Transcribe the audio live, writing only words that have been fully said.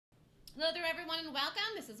Hello there, everyone, and welcome.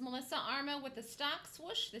 This is Melissa Armo with the Stock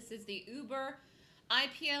Swoosh. This is the Uber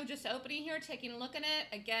IPO just opening here, taking a look at it.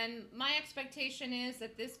 Again, my expectation is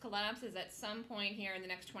that this collapses at some point here in the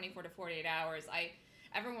next 24 to 48 hours.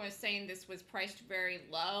 Everyone was saying this was priced very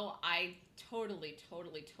low. I totally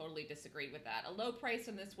disagreed with that. A low price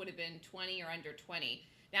on this would have been 20 or under 20.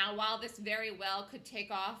 Now, while this very well could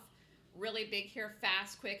take off really big here,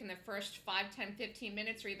 fast, quick, in the first 5, 10, 15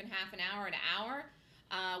 minutes, or even half an hour,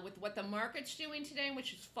 with what the market's doing today,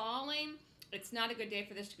 which is falling, it's not a good day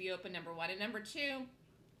for this to be open, number one. And number two,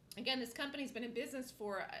 again, this company's been in business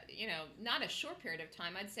for, not a short period of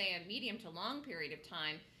time. I'd say a medium to long period of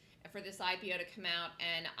time for this IPO to come out.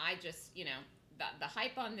 And I just, the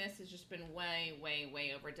hype on this has just been way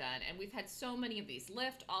overdone. And we've had so many of these.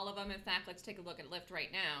 Lyft, all of them. In fact, let's take a look at Lyft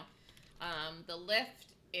right now. The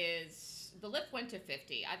Lyft went to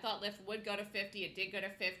 50. I thought Lyft would go to 50. It did go to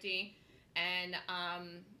 50. And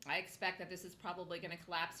I expect that this is probably going to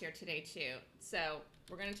collapse here today too. So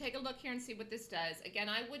we're going to take a look here and see what this does. Again,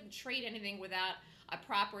 I wouldn't trade anything without a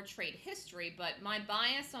proper trade history, but my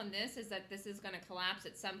bias on this is that this is going to collapse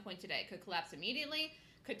at some point today. It could collapse immediately,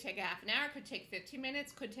 could take a half an hour, could take 15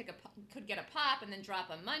 minutes, could get a pop and then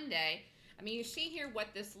drop on Monday. I mean, you see here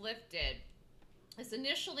what this Lyft did. This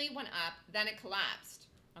initially went up, then it collapsed,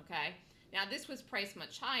 okay? Now, this was priced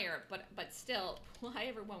much higher, but still, why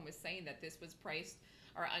everyone was saying that this was priced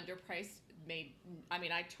or underpriced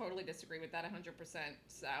I totally disagree with that 100%.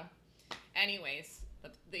 So, anyways,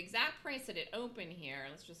 the exact price that it opened here,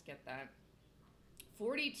 let's just get that,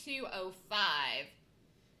 42.05.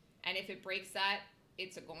 And if it breaks that,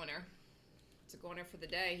 it's a goner. It's a goner for the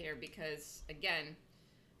day here because, again,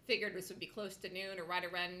 figured this would be close to noon or right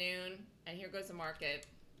around noon, and here goes the market.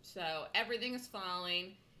 So, everything is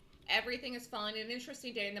falling. Everything is falling. An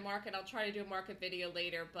interesting day in the market. I'll try to do a market video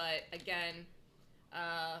later, but again,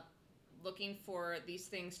 looking for these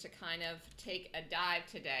things to kind of take a dive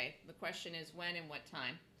today. The question is when and what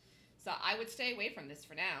time. So I would stay away from this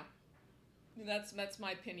for now. That's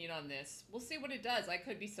my opinion on this. We'll see what it does. I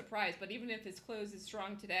could be surprised, but even if its close is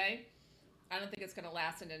strong today, I don't think it's going to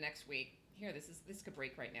last into next week. Here, this could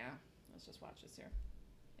break right now. Let's just watch this here.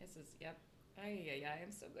 This is, yep.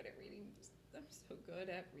 I'm so good at reading. I'm so good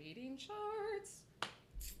at reading charts.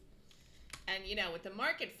 And, with the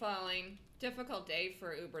market falling, difficult day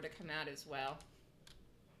for Uber to come out as well.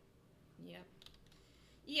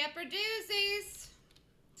 Yepper doozies.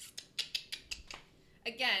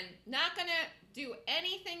 Again, not going to do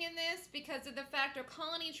anything in this because of the fact they're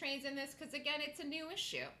calling any trades in this because, again, it's a new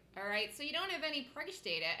issue. All right? So you don't have any price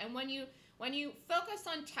data. And when you focus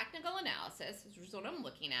on technical analysis, which is what I'm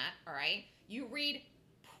looking at, all right, you read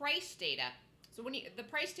price data. So the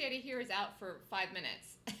price data here is out for 5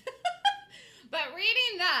 minutes. But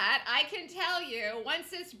reading that, I can tell you, once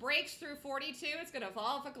this breaks through 42, it's going to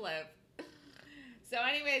fall off a cliff. So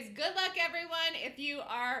anyways, good luck, everyone. If you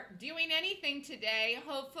are doing anything today,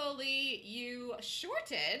 hopefully you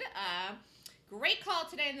shorted. Great call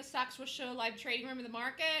today in the Stock Swoosh Show live trading room in the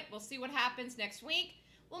market. We'll see what happens next week.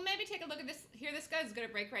 We'll maybe take a look at this. Here this goes. It's going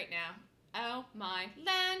to break right now. Oh my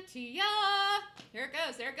Lantia. Here it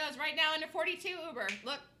goes. There it goes. Right now under 42 Uber.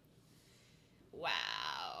 Look.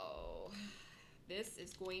 Wow. This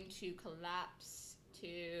is going to collapse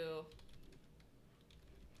to...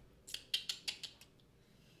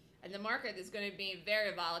 And the market is going to be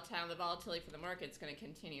very volatile. The volatility for the market is going to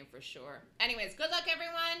continue for sure. Anyways, good luck,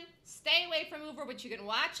 everyone. Stay away from Uber, but you can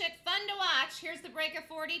watch it. Fun to watch. Here's the break of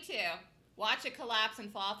 42. Watch it collapse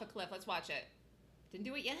and fall off a cliff. Let's watch it. Didn't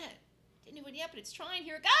do it yet. Didn't do it yet, but it's trying.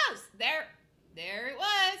 Here it goes. There it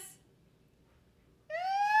was.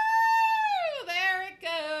 Ooh, there it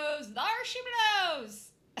goes. There she blows.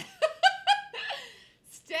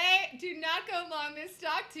 Do not go long this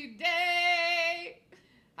stock today.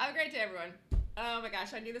 Have a great day, everyone. Oh my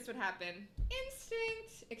gosh, I knew this would happen.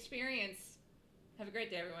 Instinct experience. Have a great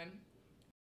day, everyone.